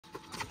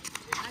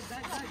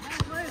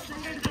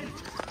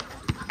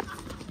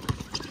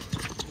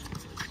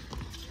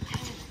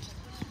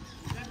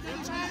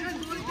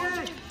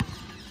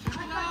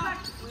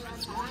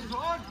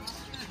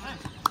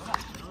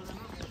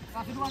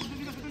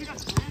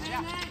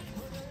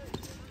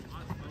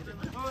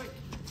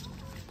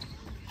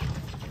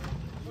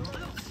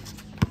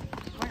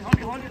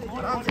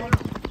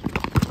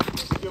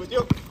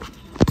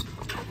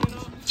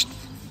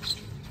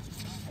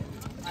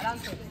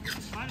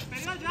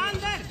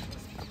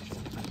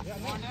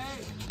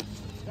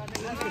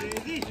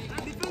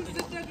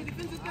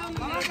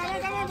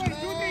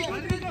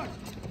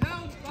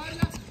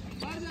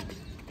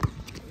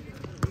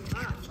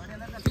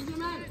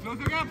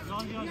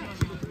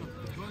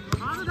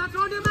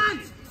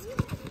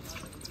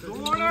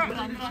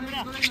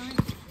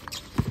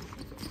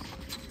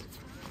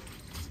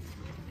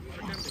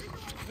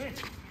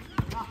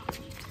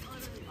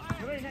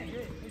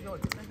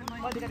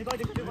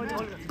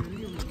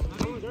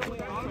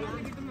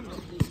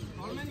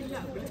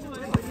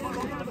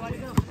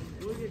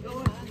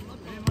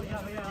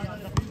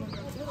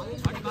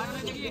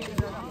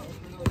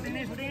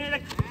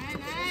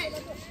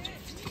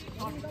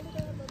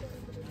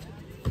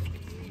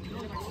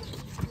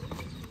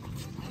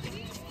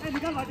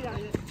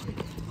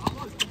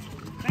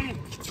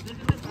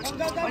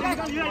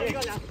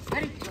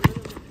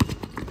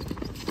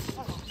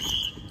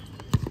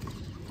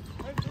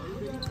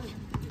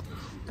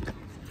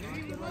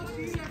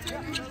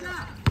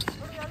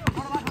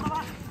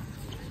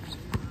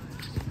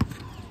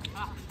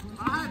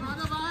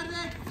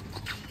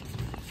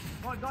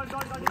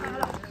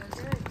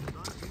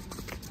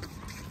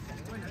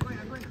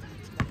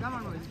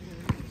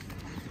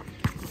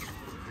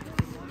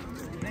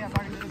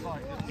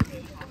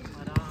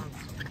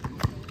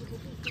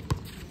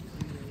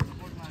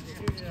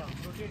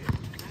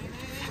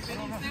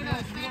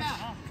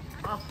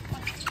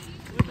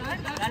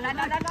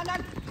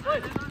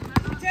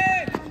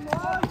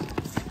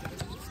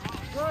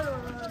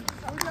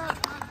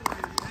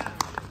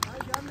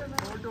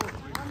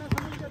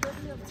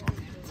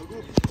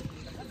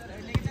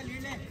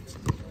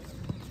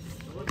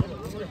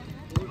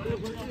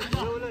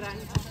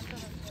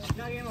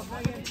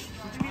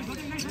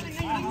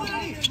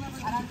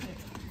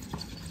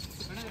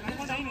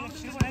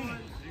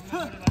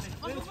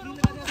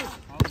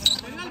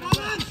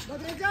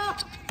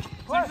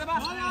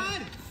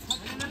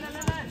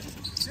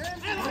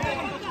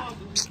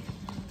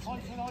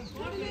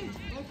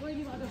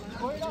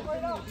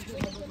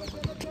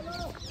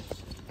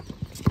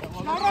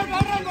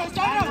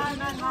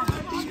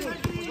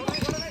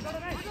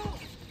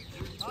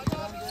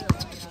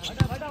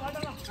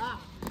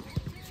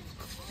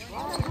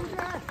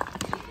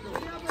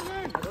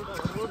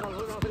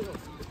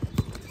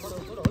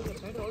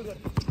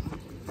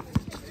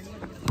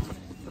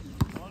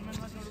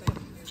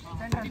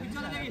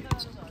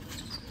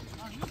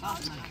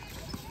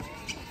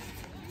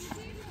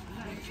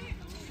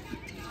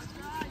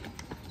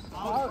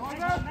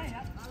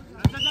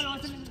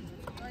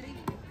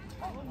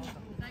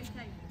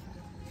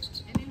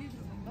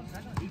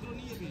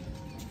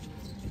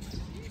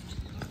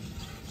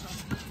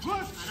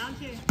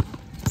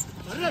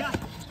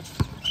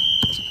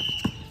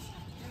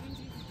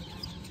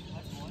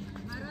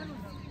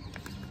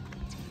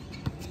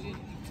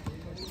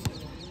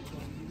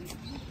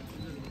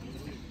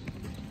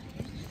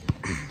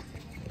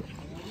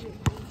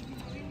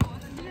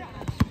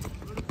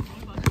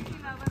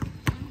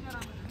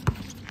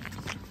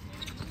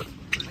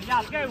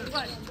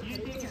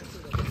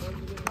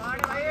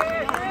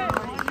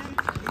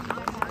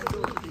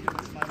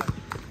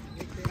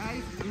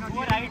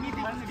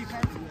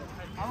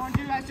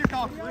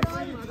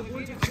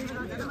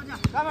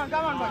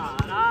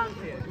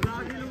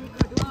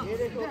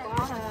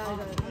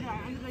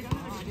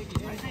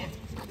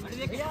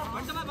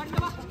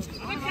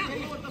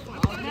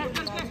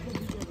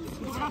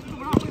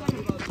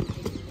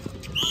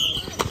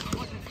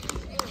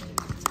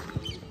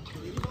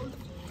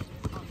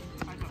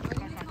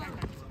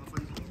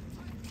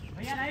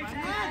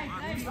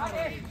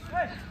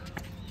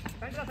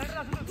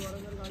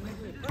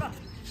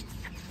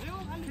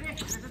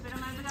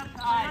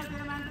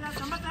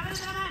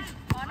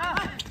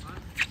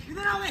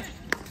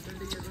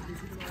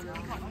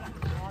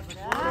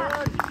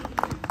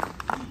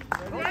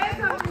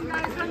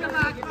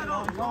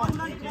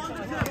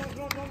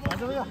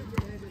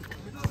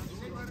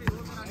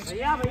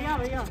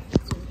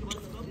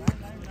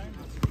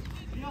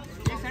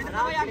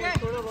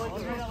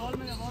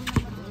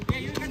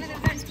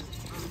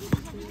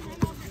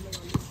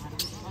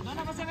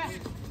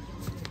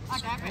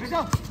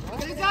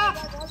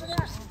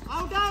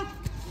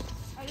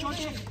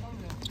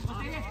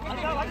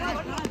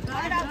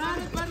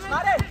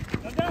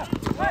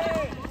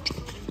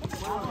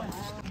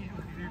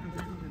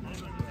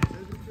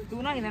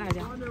तू ना इधर आ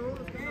जा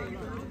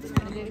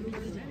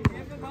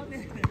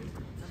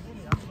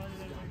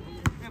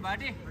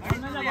बाटी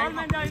बॉल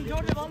में जा इन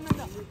छोड़ दे बॉल में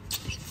जा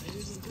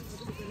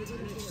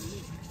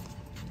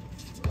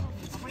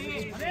अपनी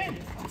अरे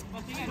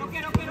बस ठीक है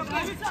रोके रोके रोके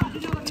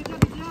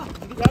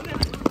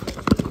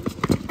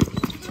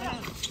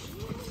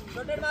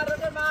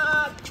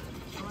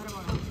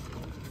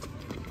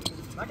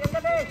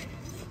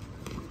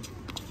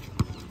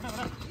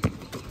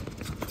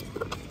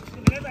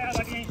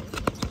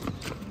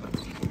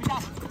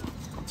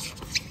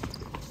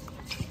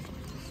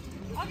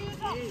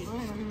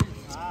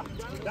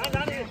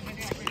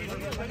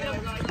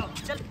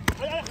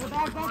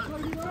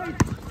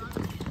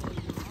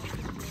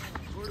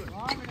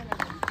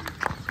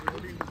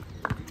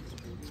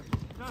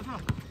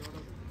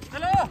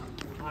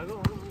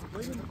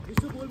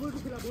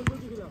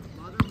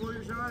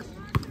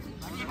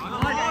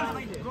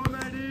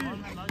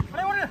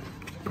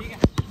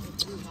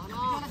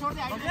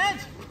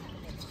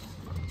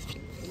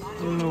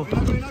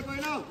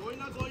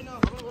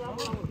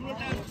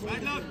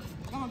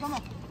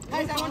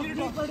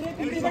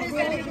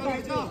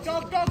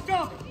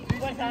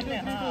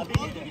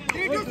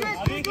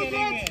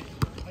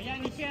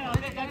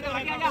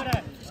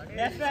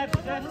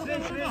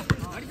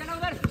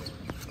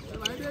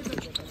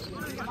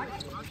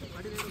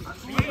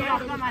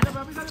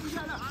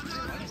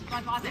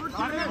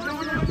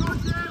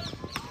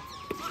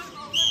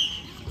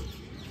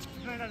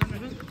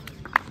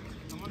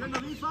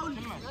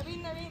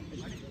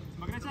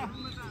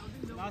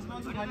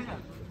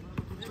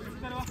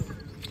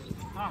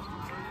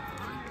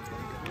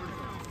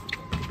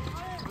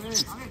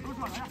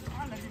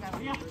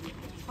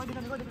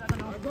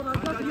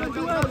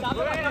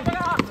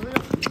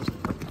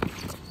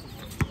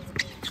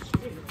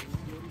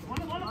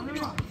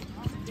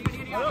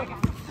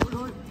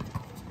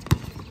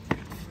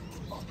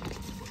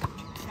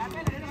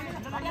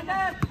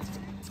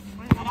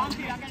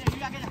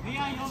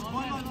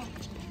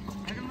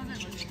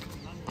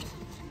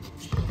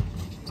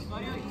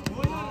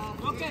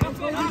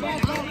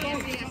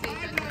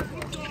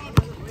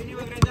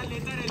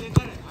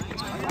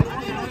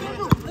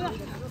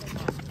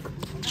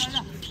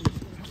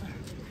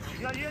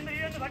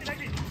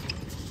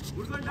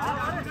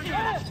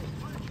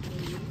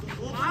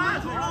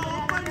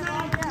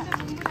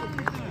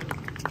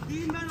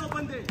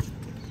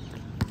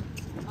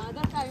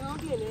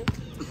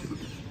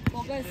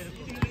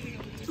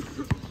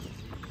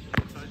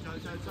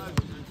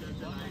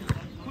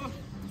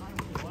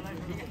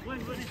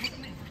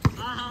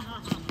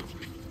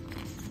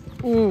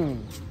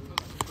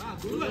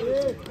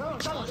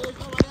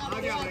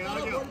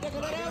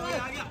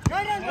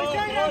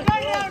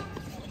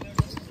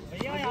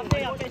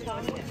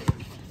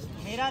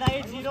मेरा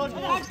राइट 0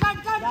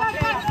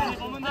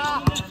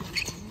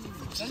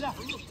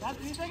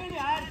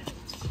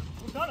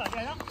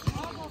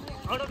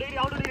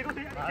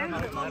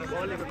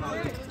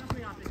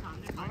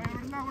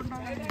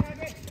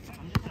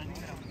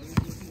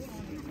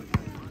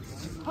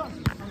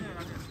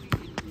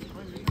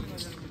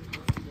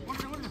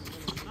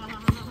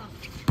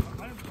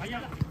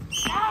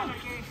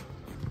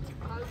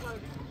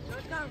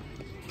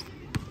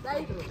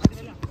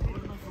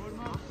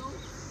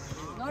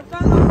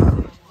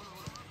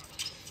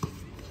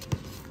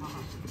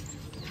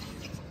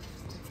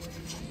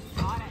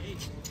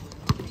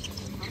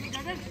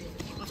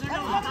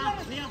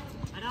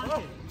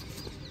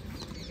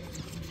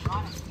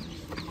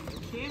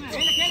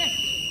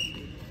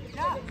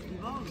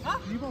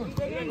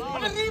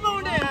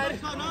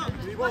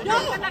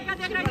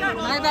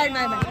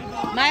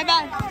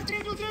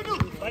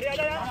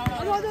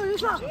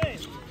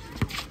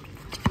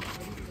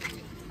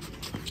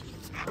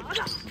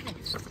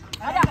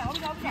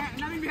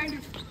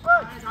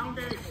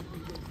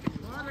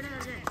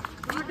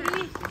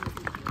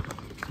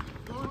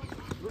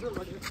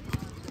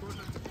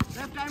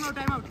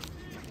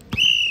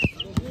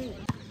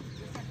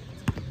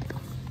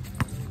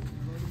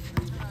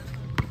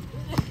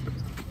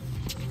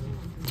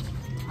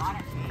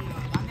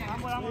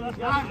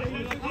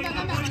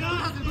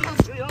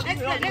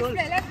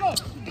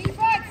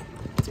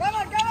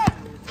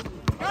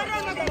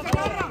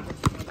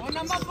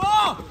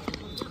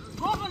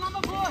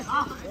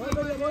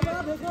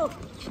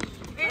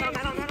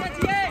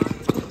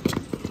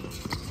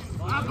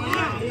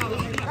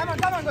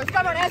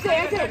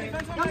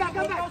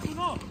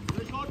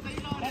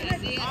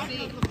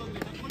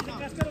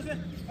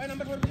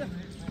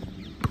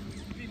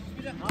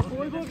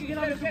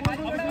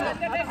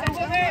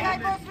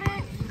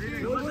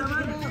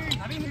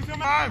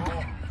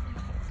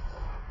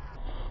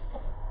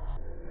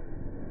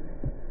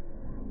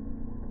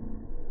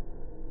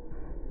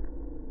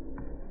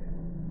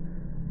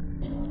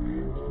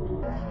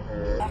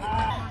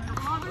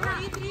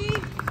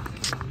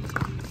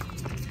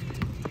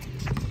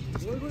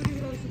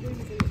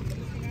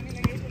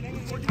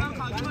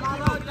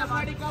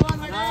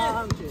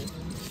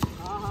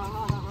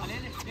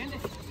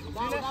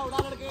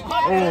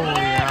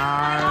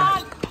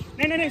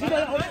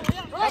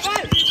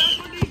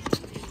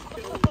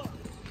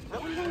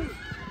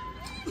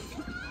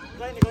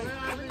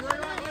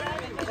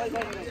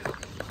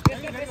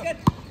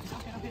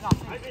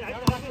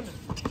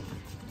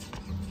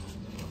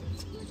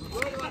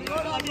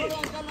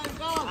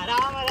 आराम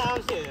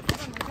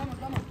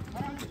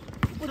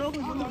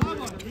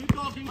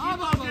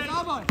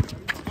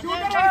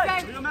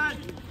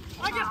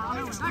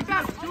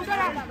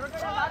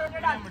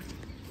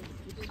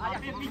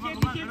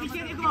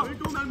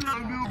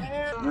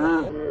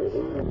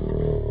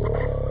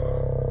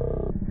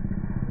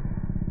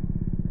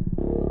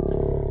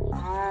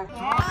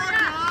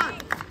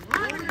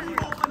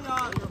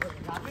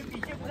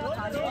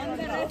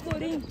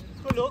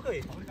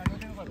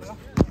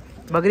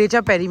बगरीचा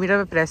पेरीमीटर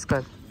पे प्रेस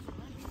कर।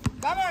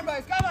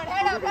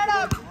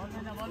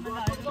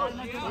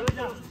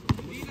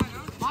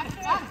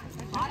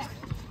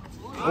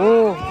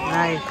 Oh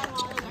nice.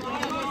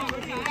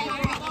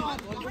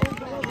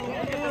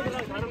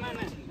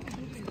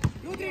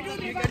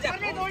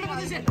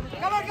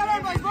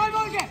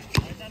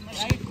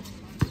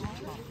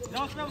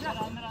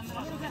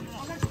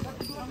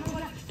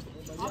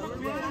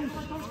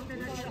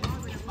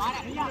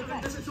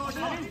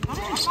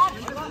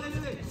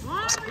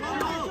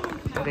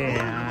 अरे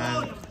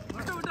यार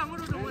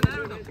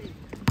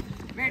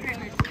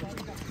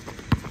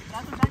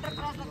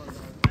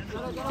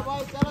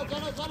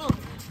चलो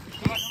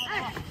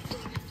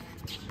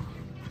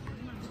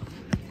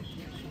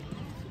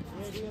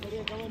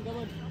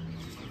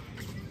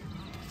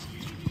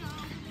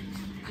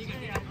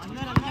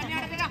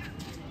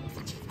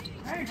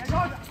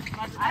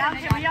आराम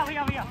से भैया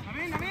भैया भैया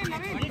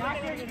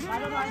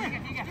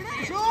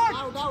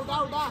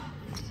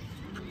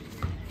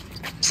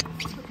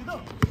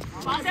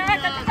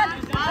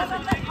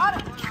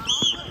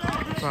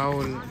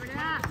फाउल।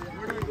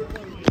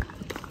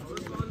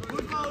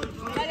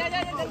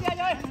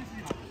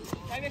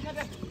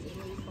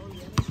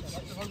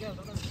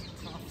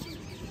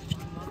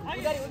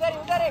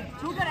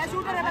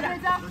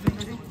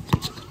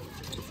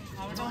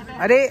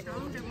 अरे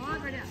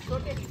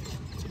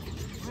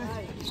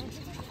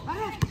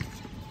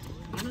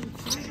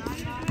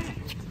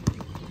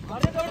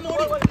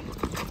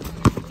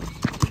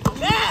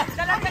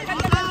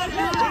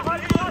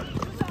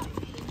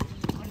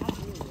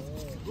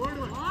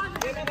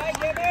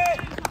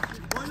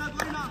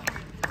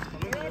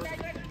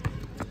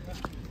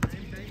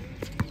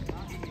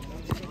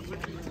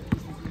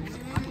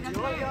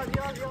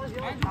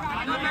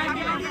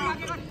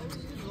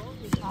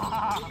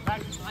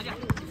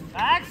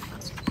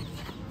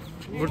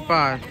गुड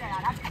पास।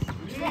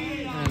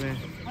 अरे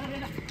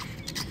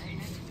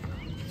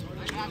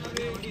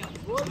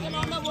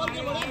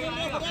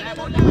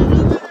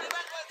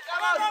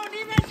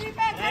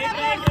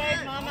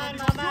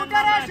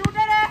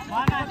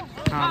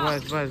हाँ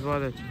बस बस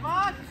बहुत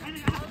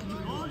अच्छा।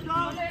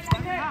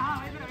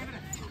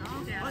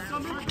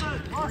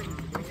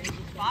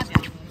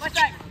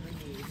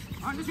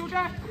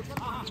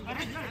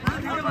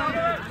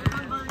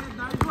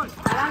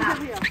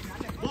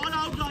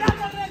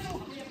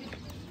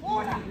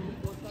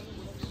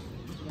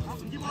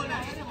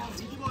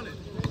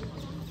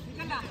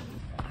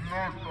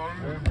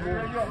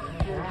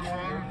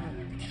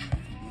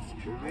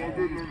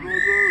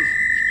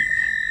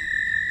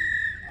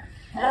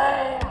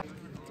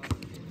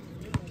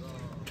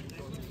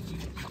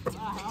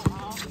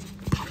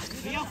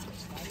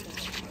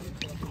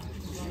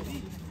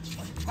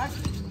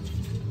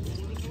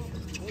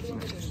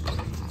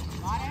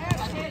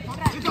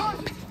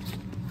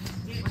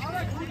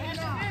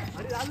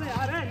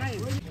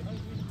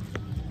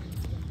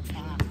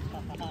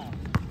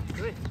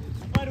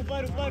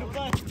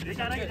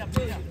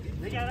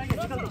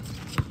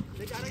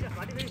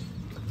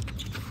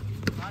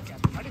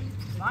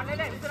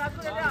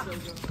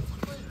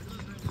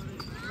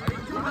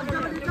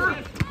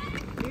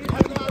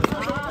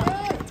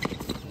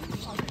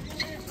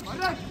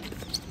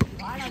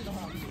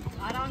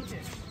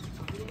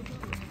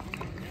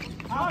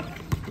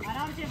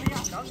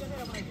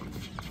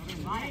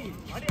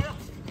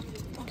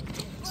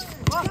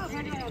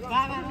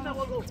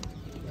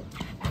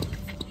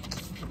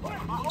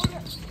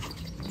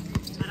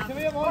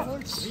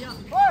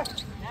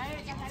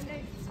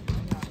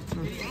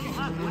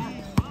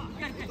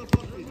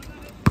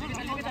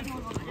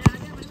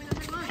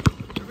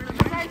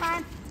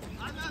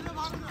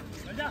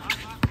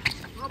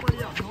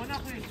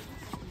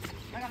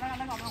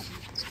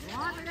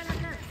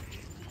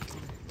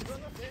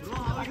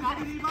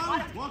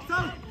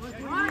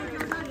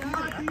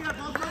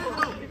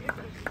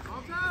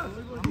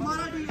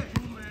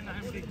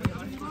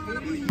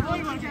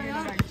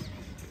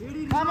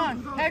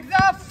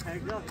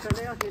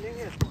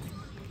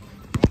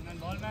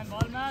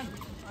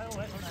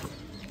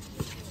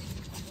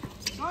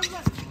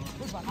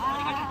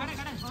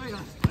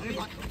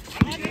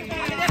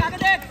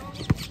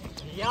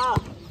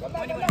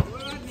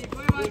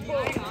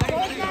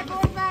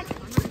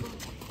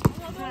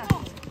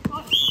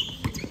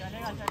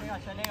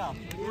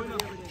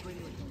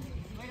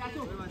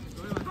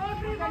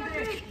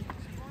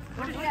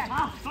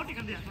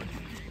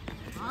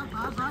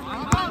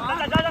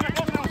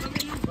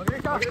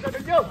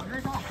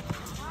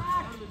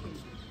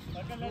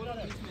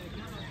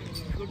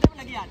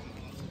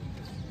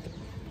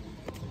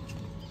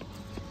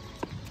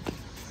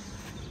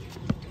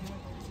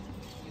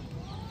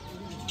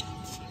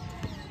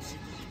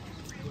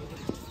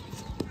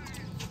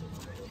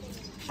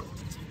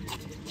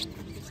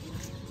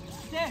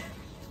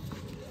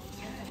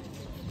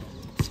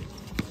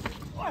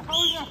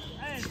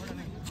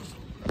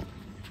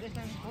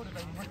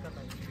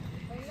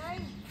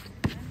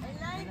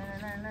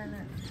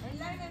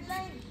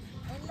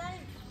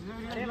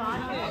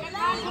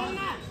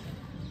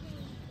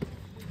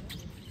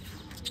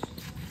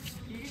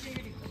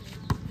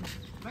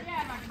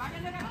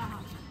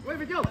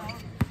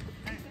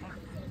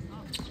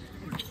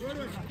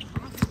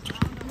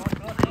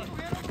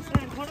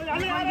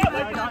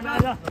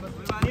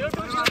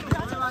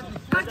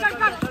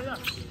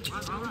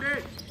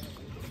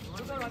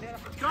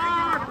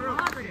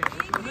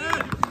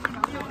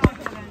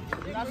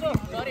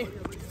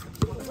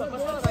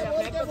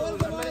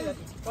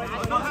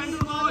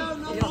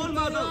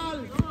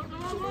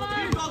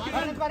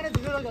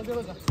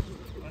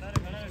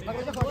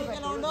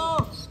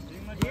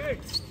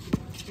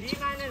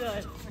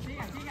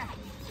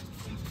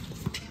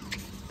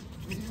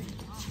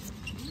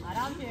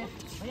 आराम से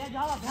भैया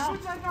जाओ अभ्यास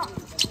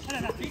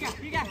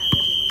ठीक है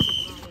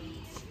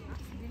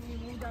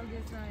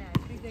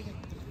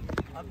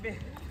अबे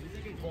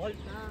बॉल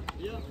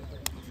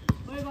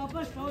ओए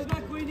वापस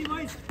कोई नहीं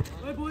बॉयज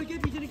ओए बॉल के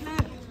पीछे निकला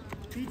है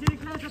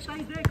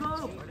 27 देखो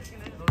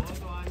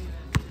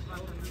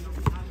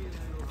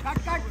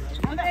कट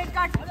अंदर एक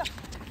कट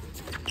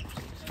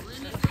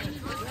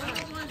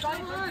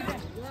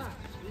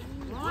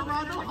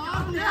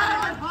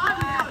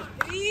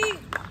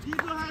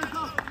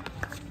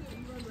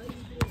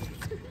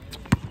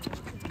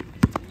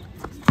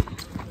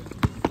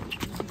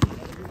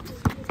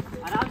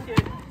आराम से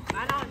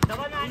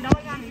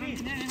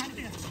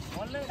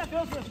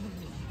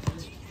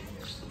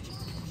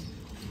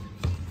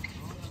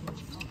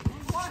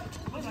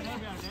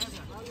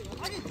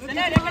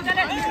डबल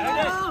चले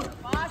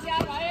पास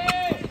यार भाई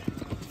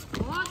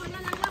बहुत बढ़िया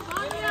लग रहा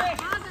पास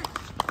आगे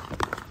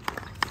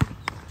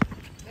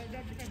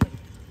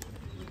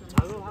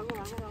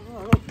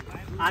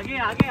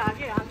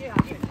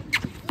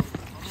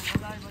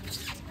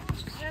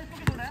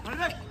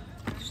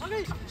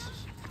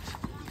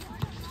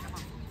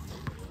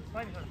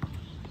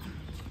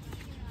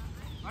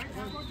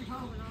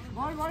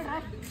बॉल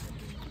राइट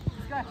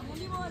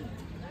बॉल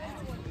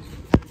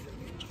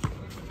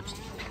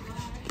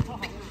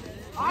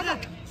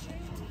आदत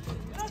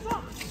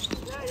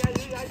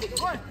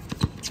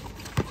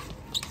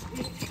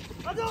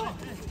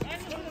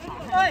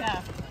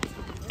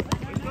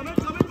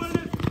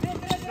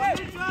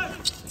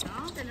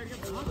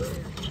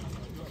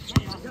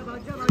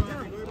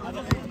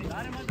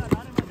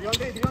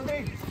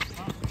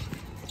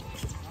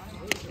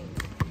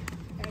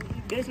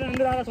बेस में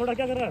अंदर आ रहा थोड़ा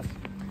क्या कर रहा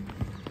है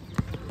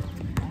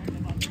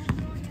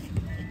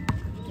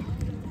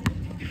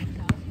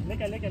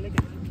लेके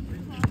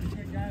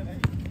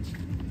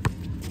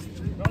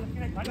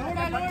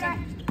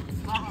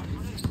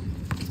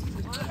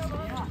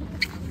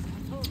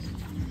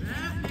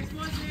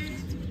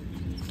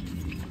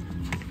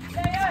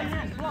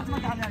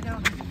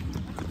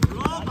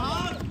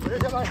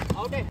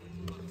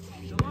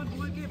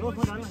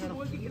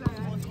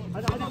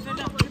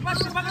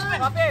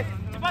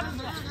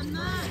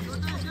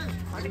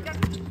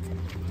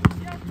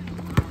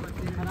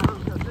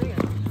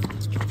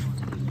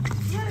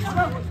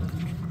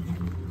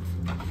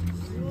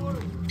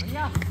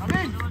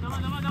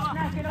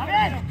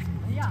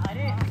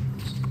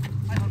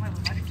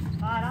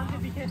आराम से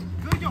पीछे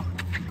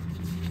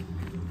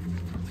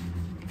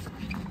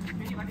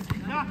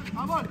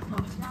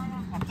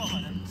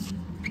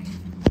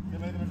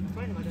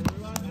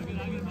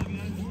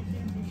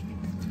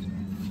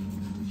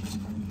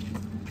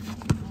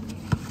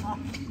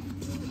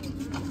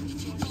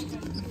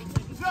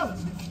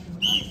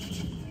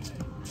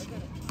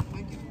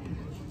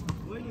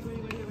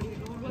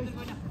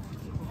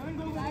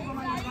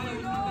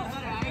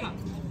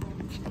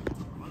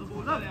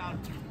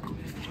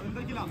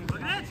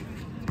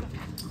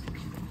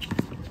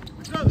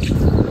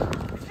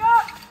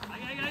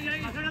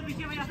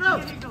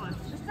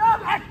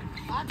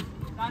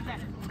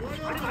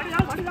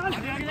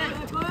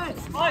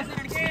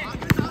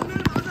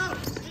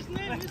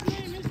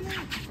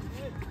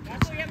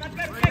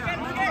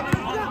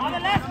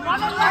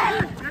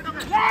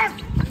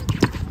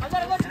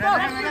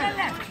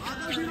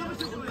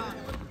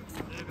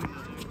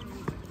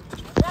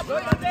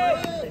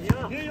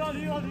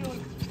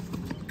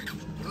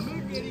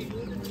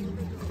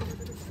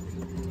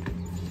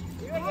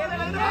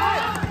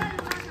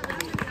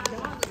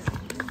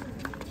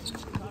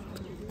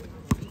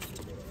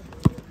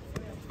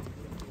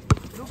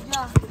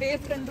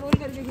पेस कंट्रोल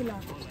करके खिला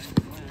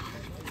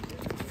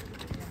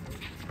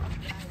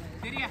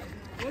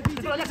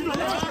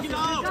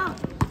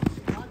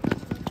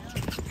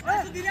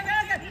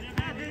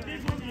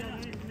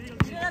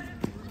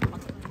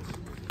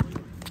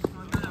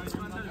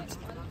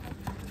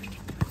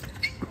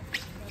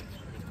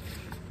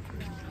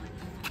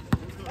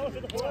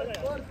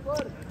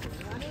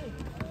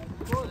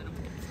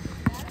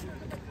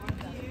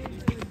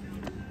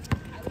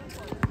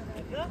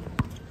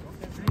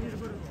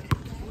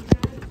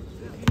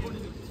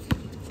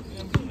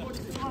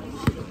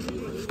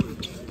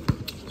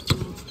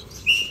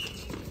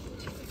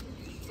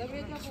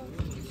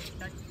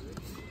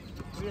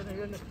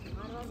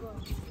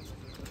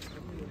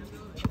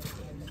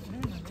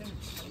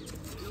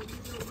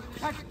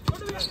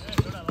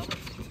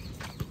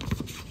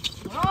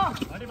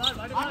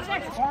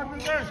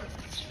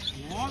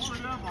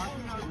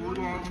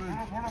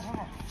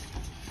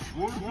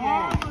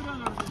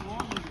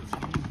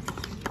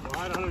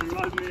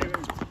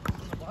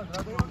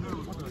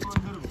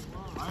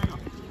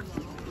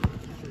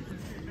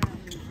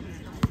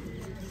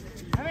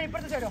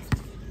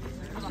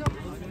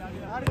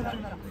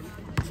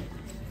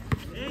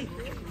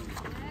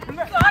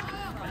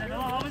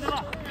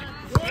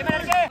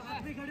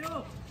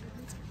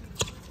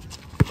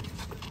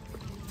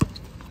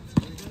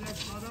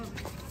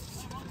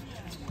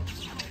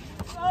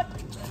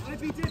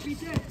पीछे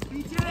पीछे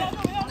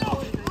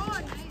पीछे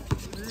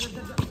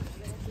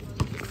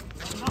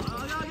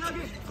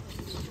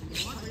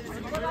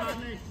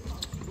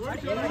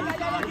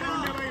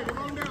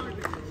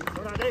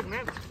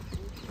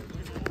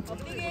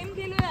अपनी गेम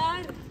खेलो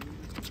यार।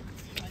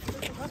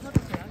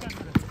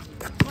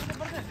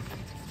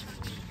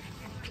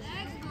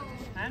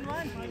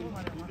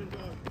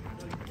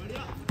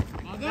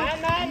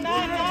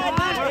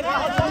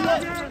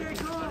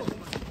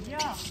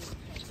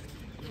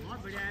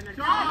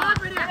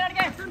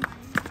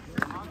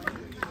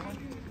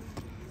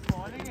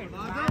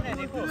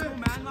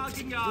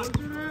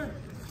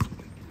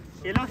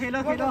 खेलो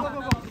खेलो खेलो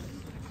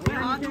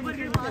हाथ ऊपर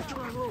के पास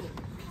तो वो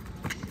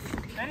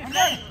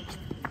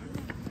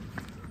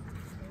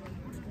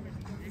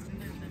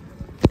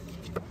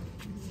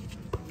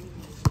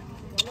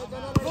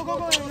go go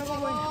go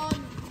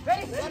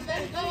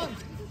very come on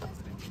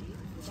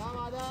काम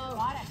आ जाओ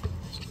बाहर है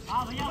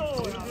हां भैया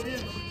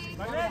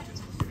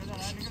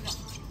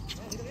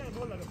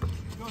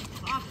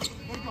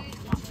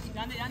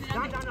जाने जाने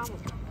जाने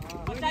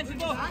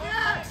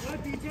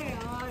पीछे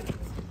यार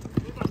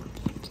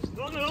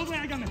रोक में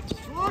आ गया मैं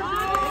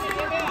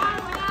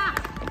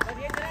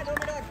ये चला 2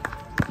 मिनट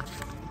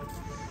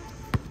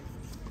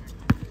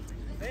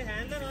ए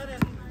हैंड मार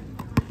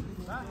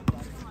हां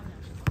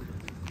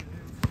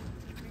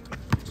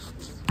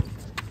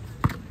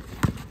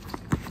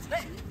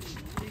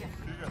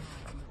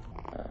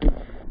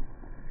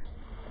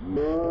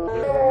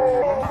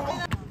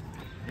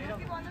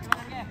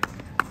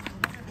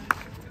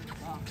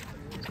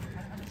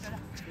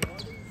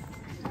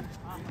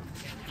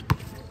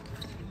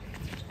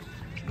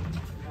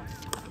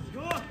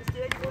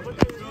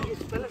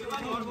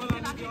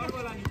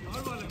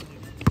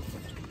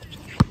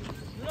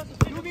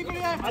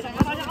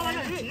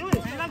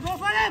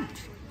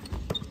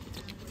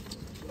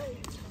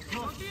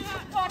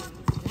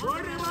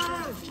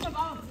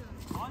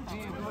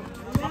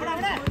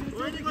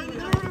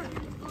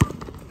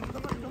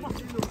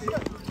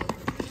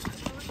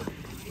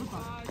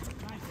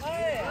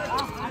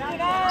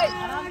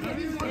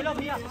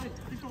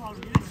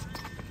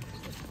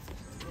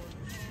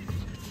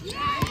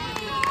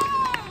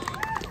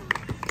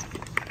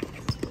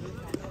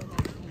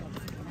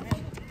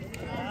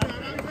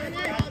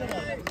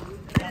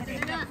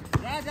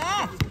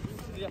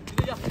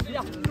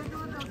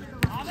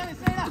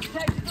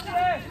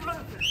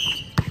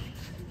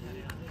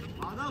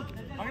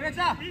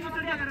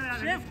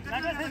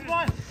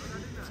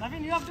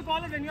Naveen, you have to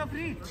call it when you are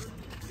free.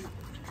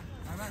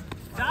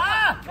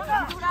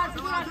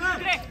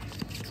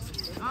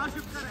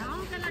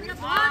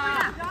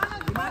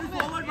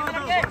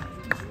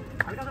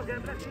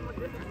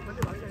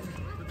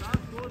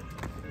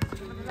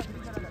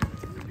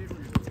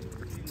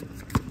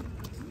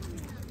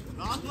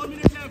 Last 4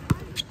 minutes left.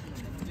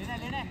 लेना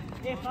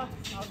ए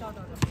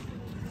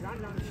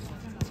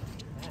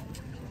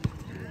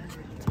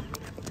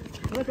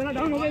आउट चला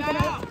डाउन हो गया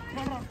चला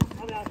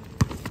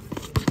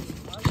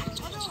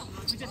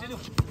पीछे चलो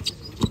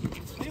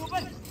मेरे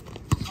ऊपर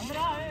अंदर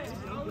आ ए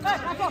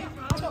काटो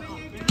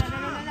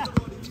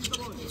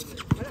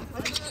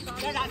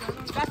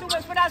काटो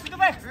बस पे डाल सीधे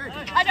पे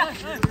आजा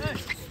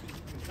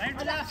राइट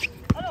पे जा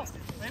हेलो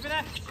वहीं पे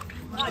रह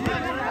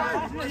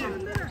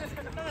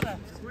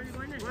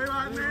कोई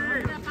बात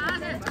नहीं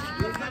पास है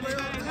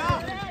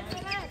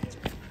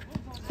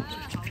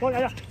कौन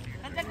आजा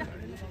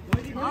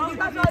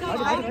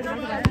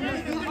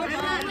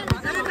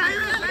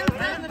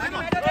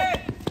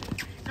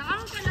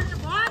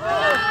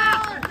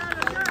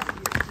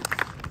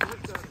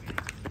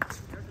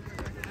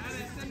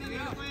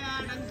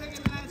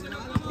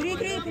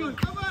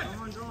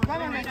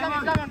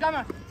Come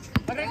on.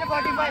 Again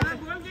 45.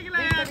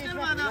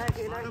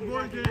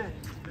 Goal ke.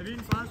 Naveen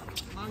pass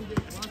मांग दे.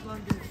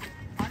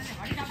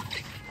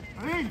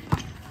 Naveen.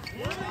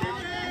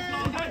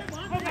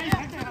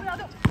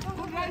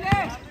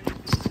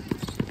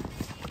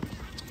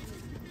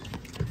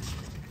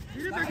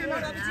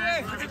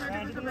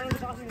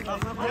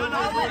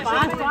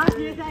 पास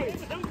ये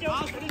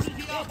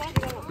जाए.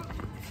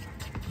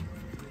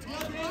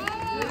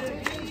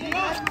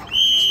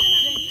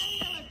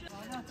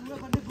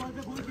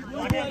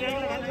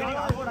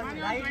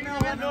 राइट में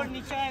ओवरलोड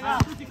नीचे आएगा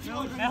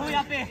मैं हूं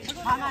यहां पे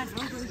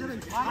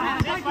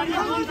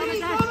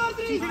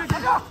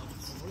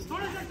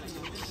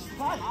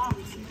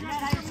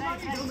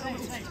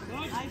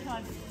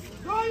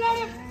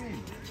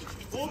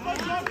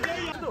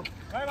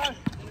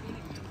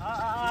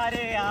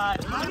अरे यार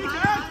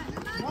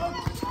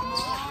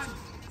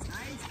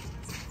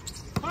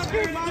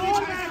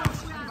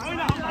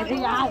अरे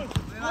यार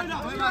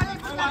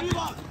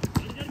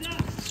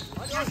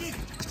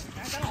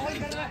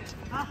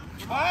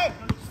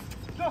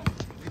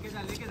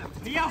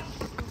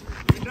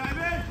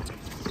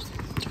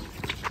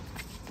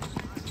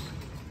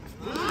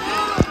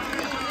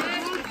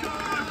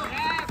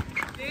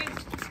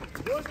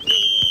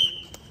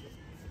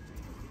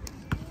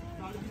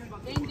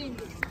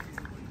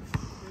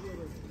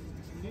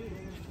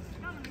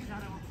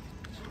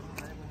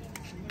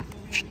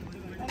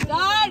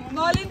Start,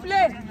 ball in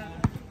play.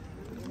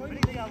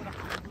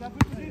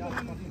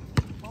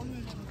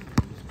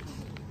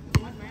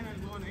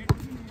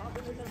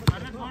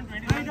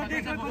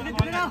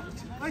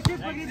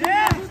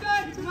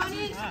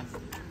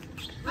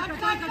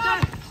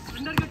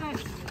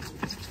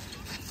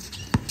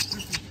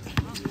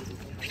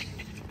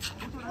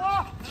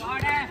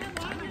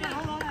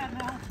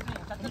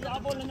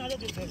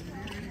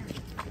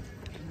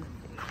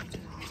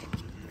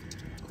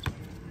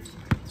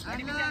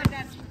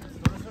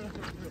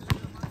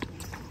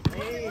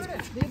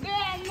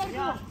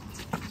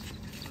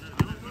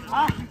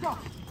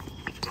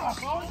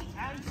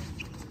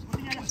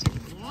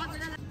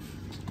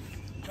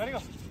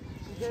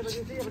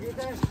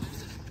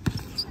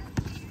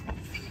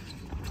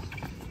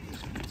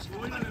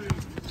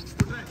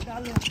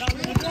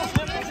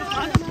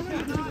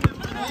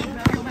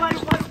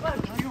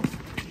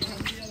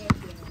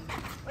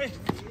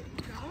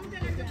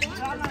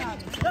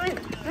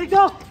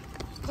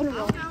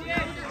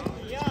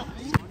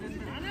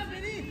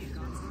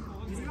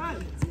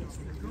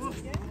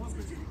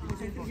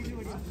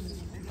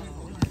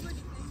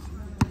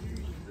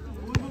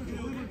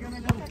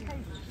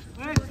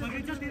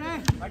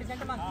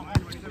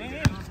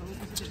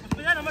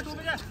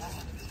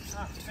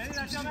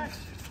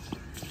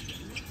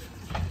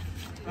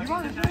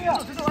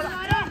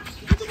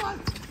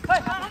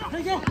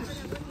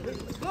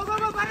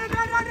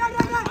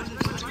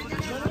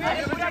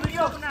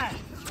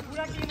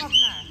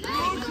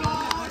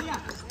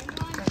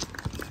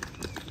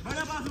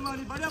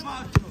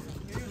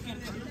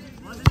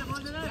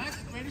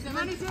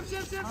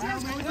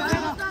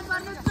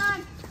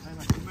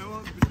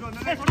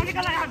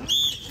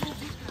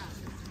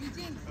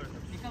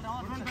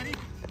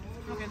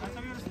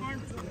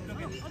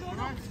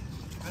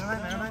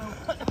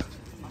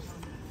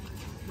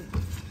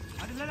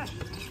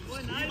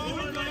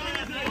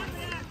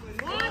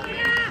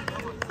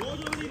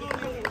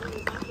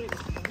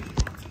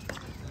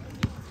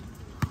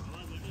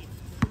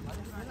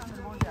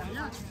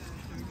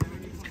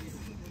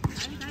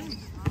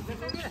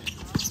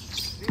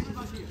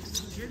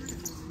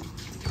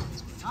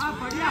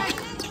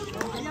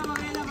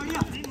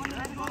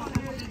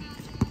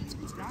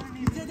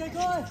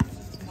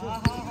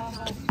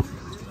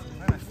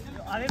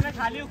 अरे मैं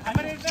खाली हूँ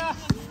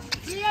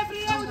फ्री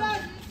है उधर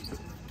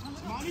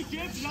मानी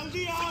शेप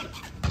जल्दी यार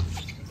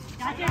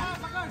क्या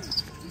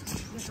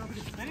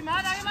मेरी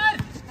मार आगे मार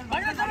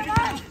बढ़िया चल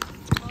मार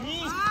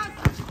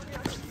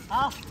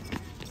आओ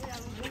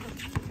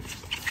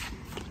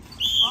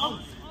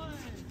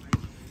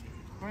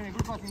कोई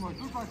good passing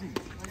good passing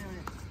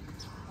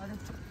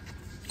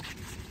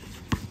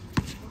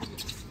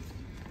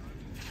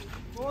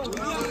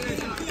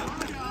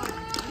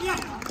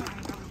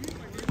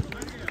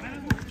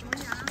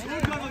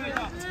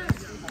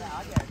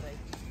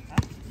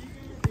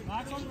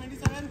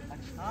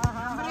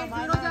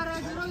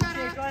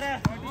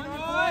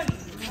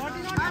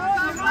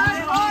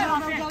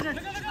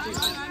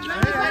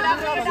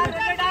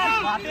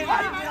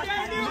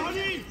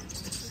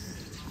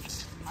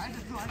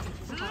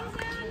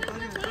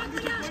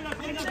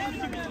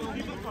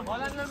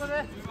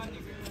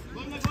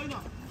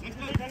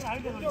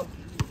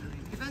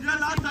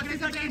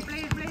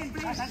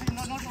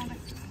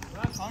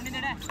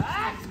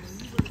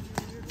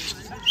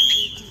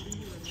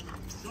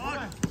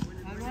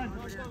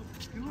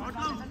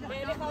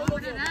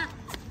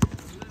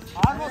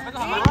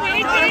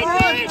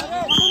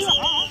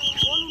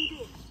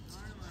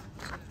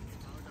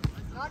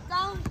Not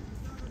down.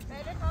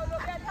 पहले फाउल हो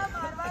गया था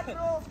मारवार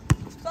थ्रो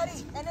सॉरी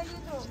NLU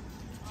थ्रो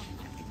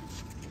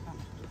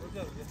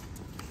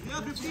ये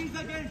 15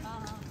 सेकंड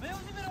मैं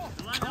उसी में रहो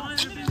 15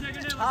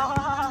 सेकंड है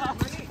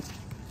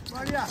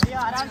बढ़िया ये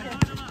आराम से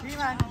 3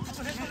 मैन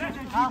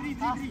हां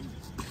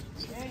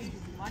ए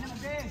माने मत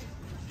दे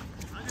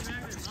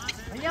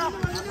भैया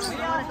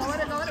भैया कवर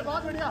है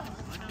बहुत बढ़िया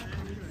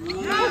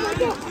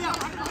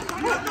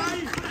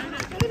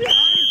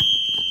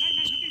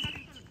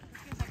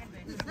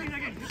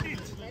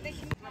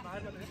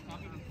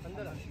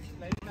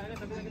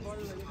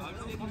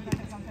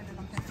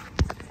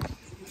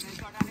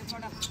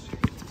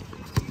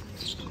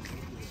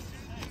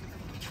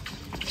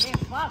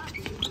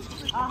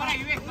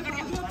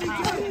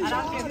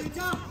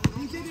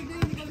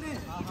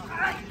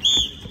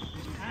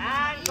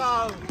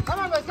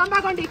come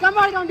back, Andy. Come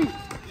on, Andy.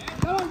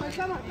 Come on, boys,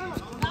 come on.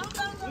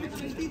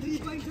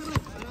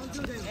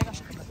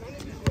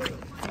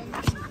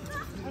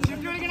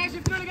 23.7.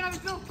 Shift to get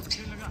Vishnu.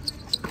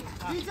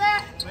 पीछे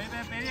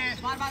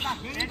बार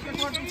नेट के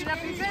बोर्ड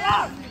पीछे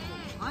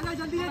आना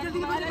जल्दी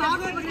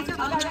भागो पीछे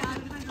भागो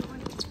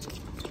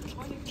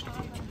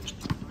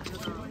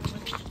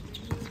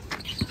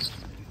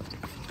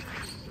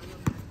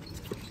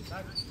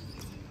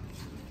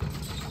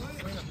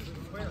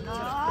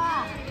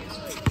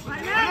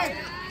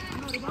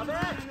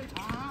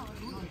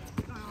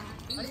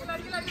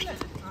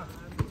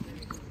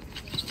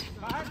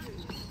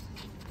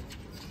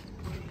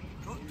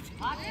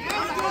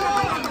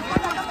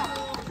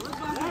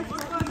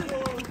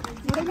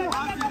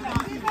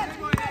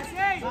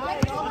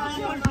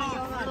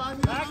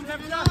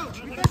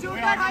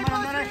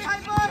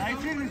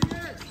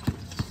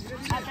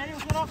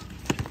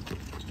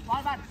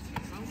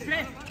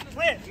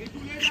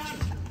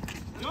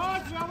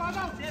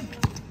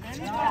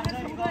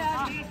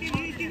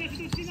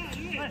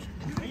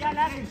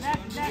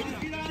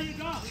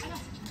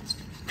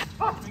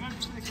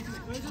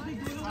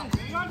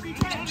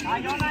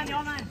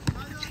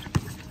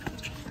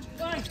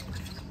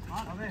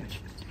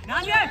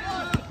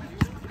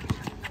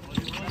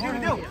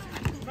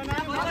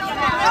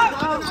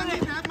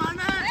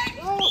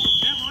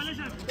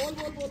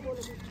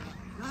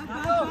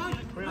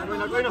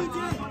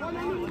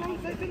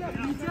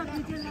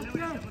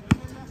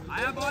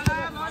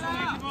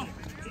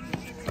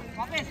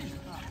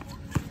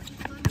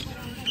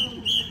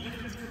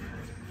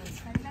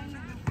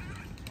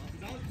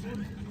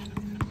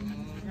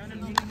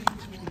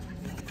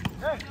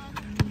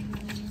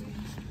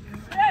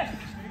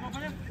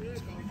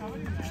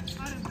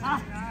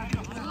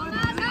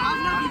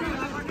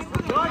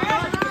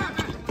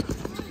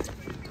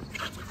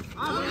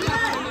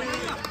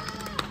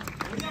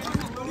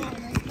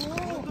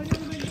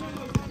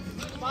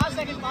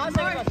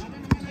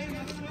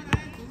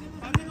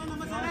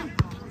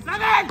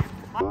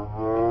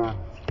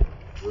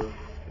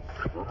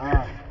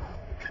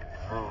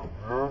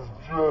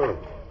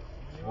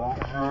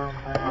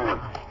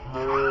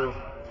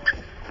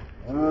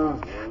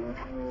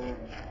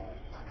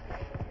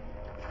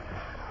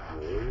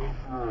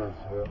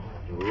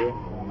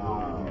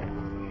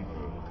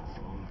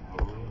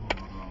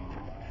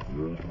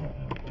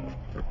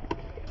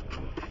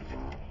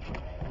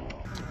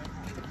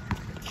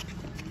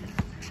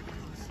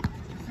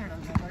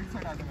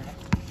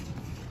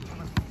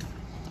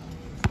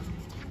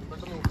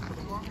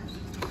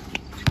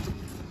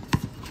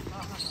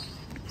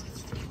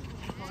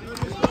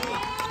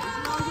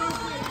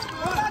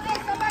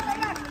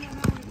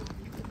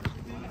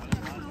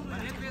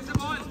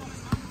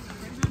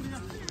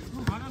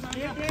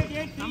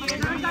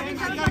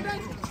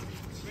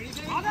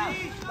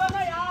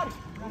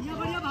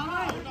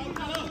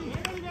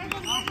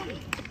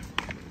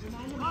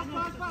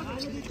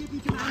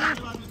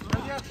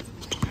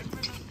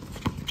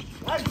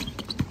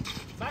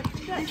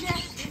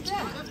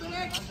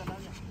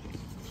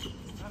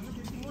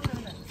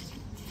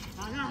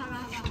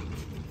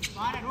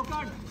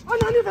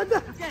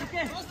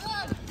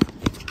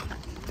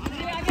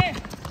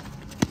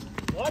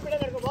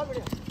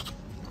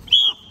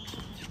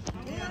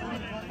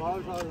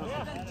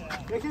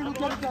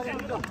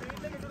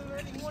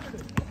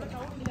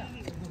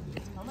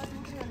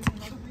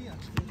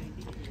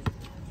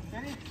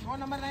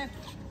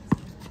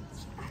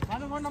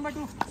Number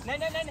 2.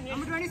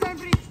 Number 27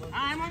 free.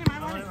 I'm on him.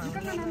 Number 7.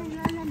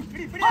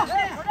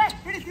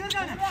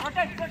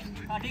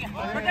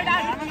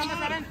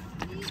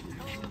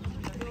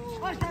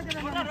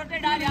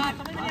 Rotate डाल यार,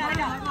 समझ नहीं आ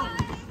रहा।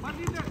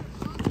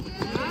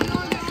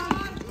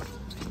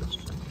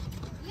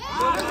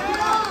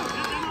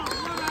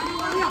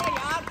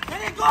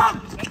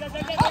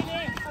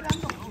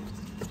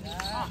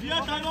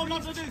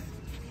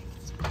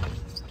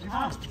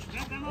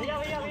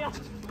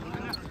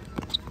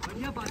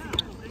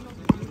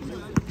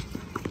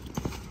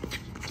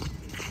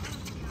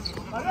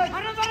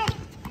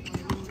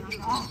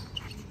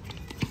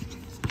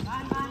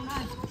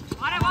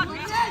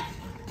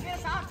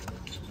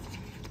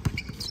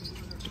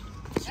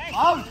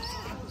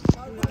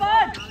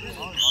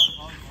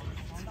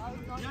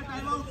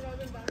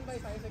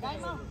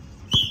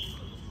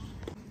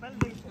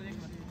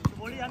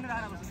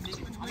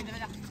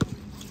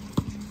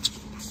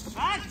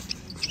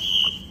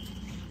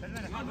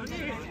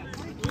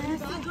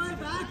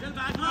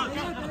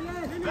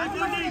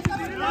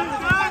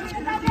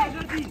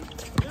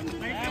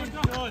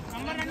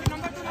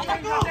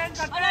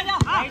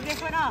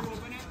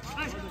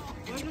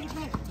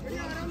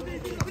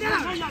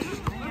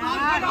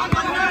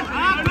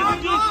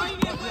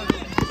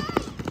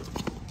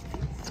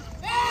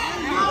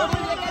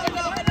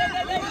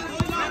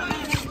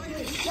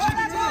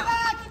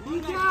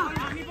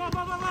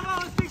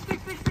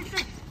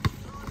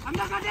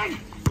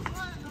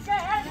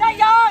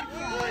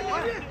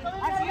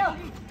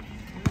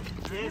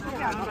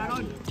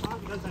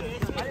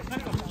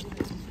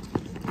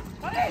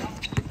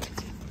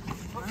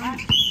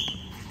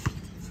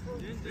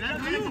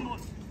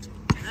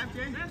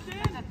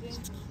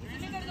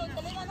 कर दो,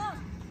 चलेगा ना?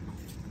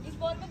 इस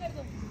बॉल में कर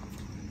दो।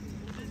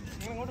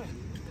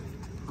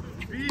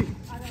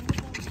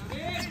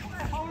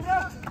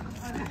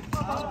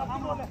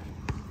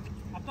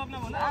 अब तो अपना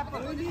बोला।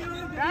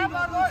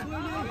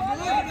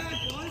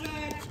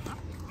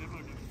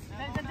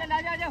 चल आ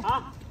जाओ।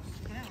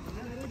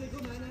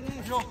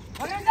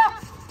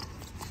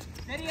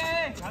 तेरी है।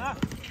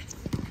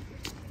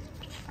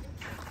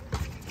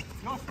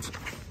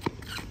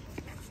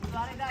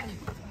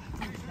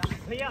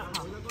 भैया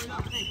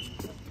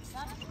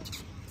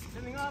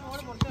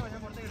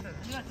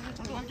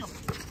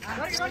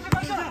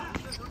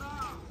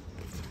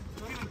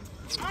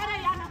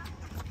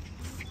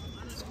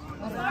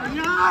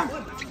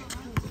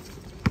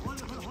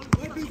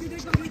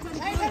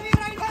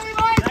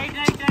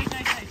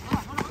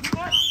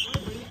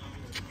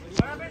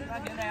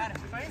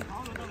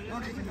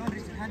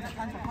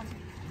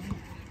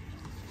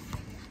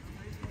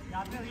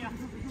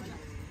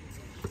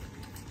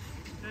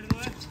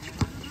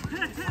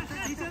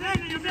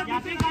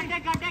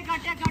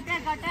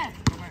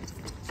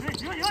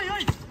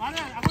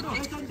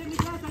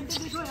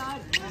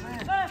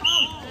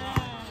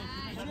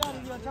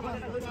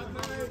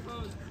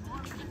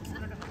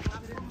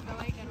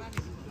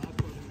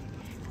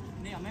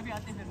नहीं हमें भी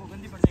आते हैं, वो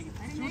गंदी पड़ जाएगी।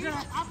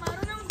 आप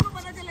मारो ना, उनको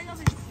पता चलेगा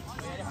फिर।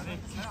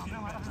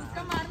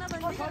 उसका मारना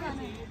बंद नहीं करना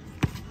है।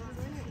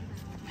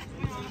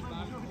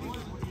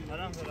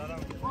 आराम से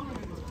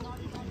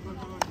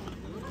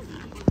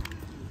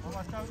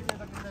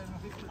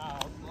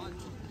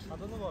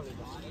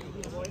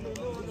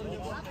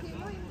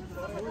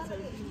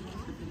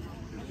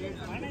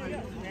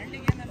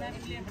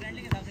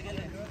फ्रेंडली के हिसाब से खेल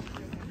रहे हैं।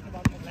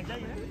 लग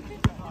जाएगी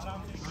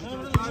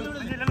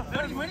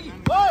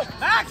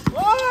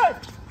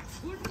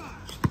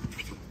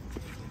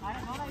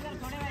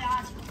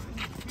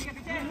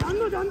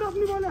जान दो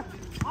अपनी बॉल है।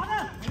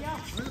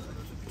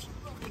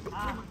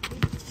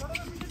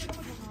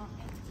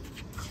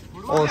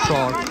 Oh,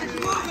 shot.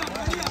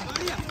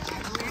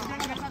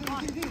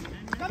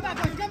 Come back.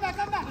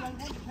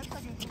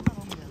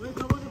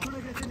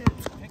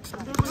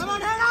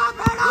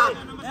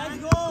 Let's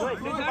go.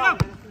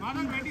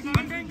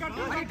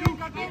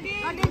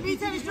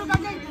 पीछे विष्णु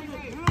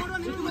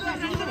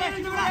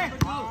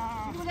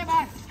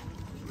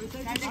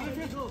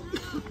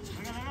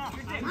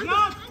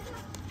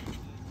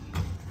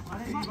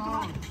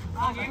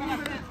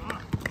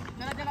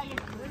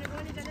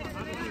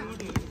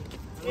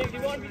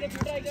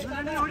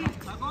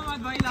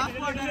भाई लास्ट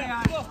क्वार्टर है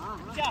यार।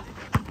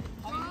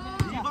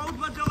 बहुत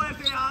बच जाओ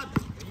ऐसे यार।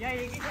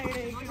 एक ही साइड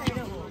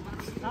है वो।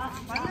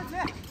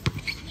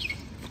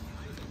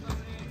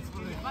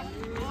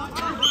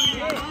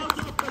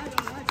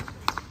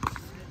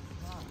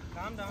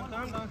 Calm down.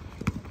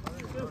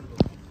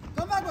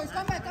 Come back, boys.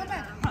 Come back.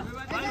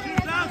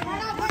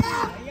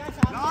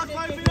 Last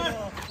 5 minutes.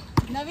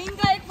 नवीन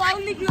का एक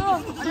फाउल लिख लो।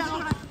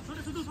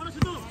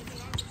 सुधू।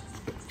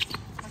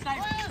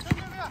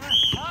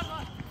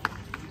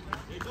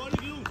 एक और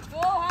लिख लूं।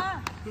 दो हाँ।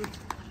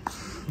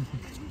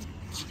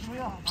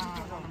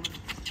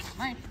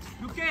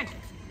 रुक के।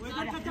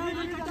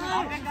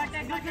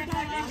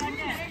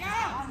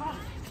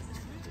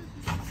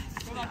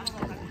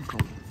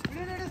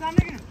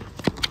 सामने की।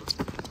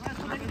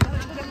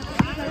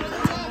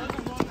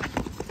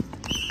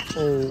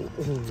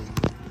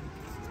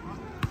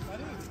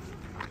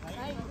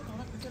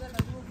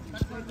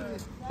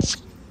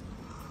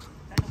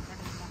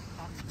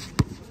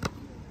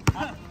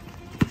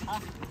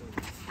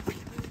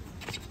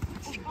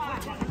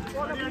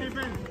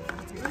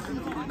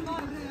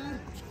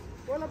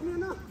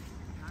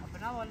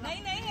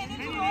 नहीं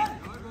NLU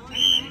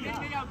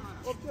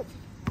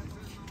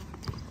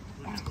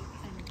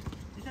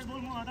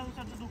बोल मुंह आधा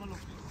उसे दो कर लो।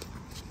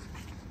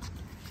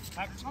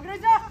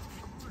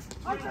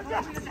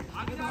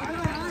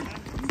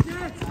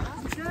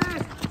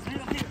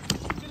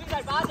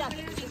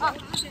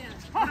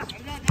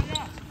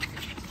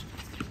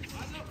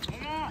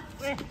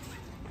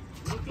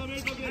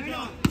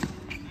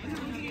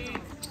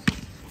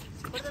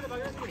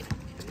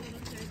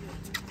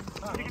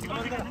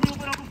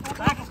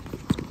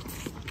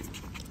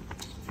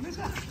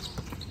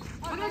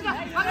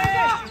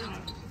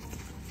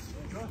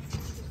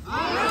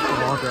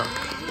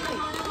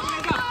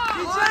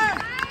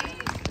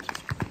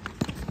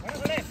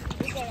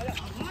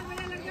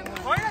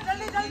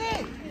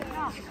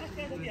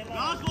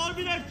 लास्ट 4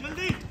 मिनट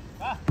जल्दी।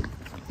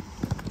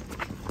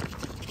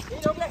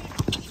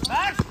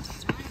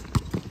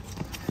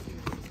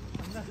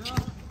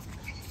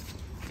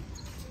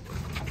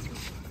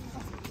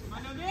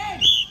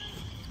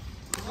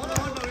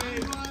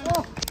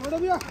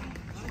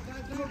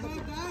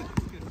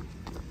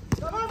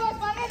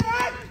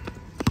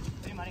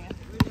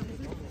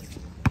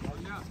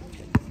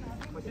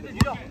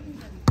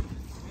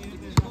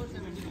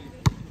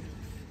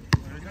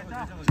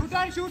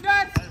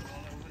 शूटर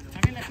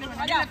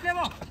लेफ्ट ले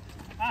वो।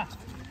 हां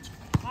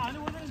हां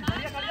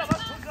बढ़िया कर दिया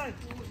बस।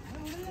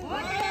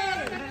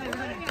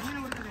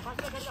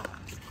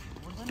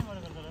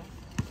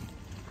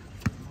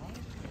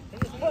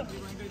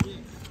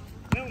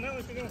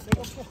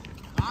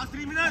 Last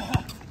 3 minutes.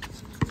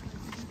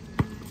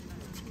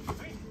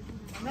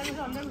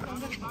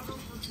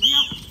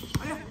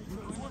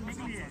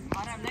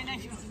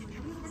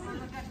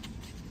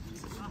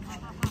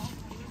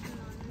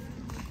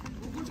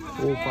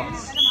 Oh,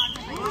 pass.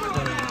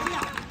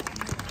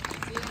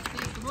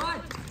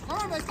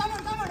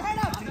 Come on, head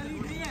up.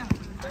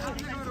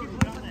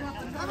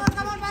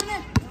 Come on, Barney.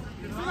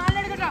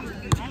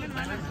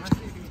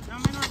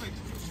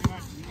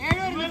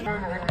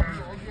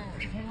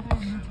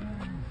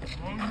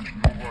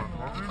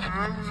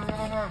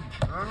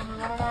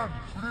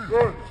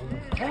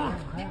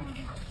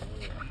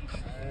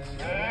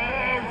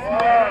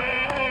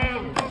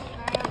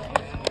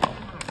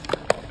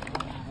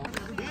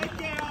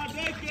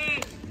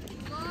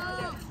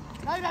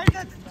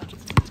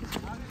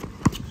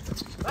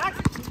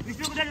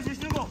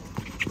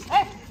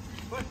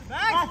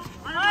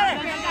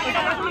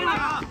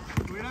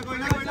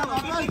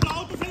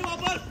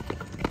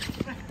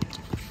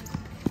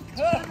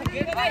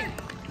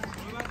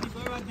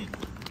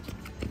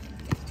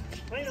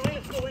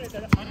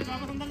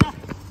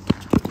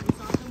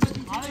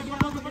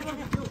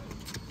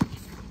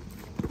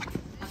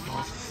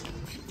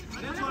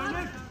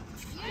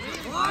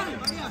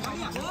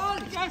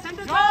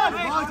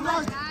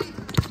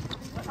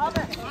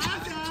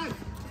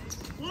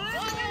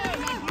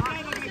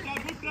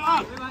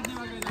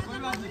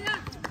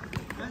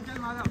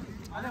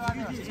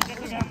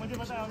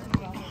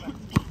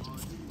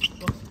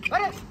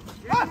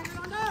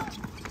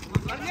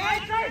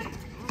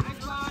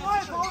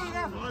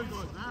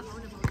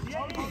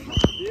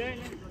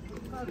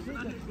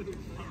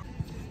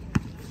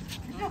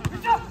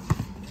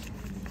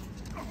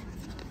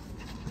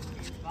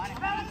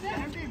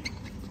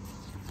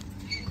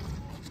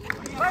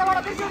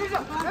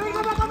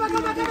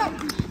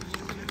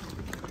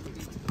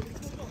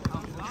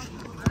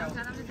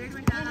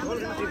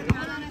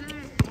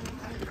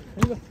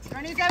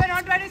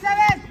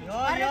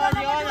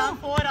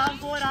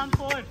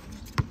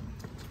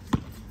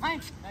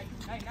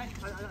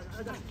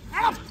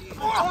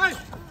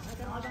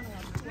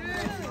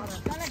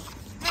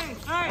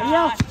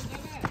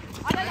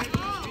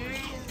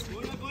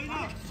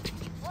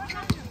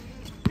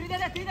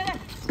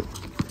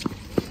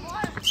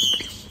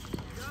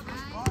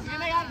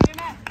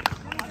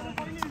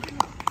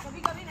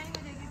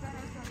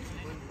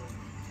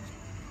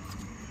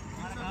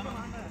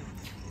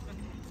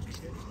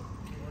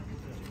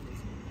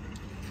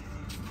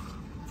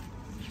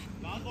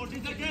 Last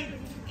 40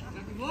 seconds.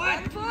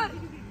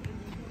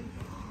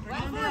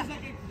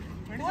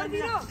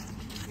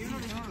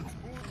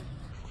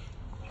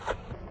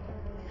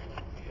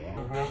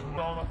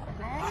 12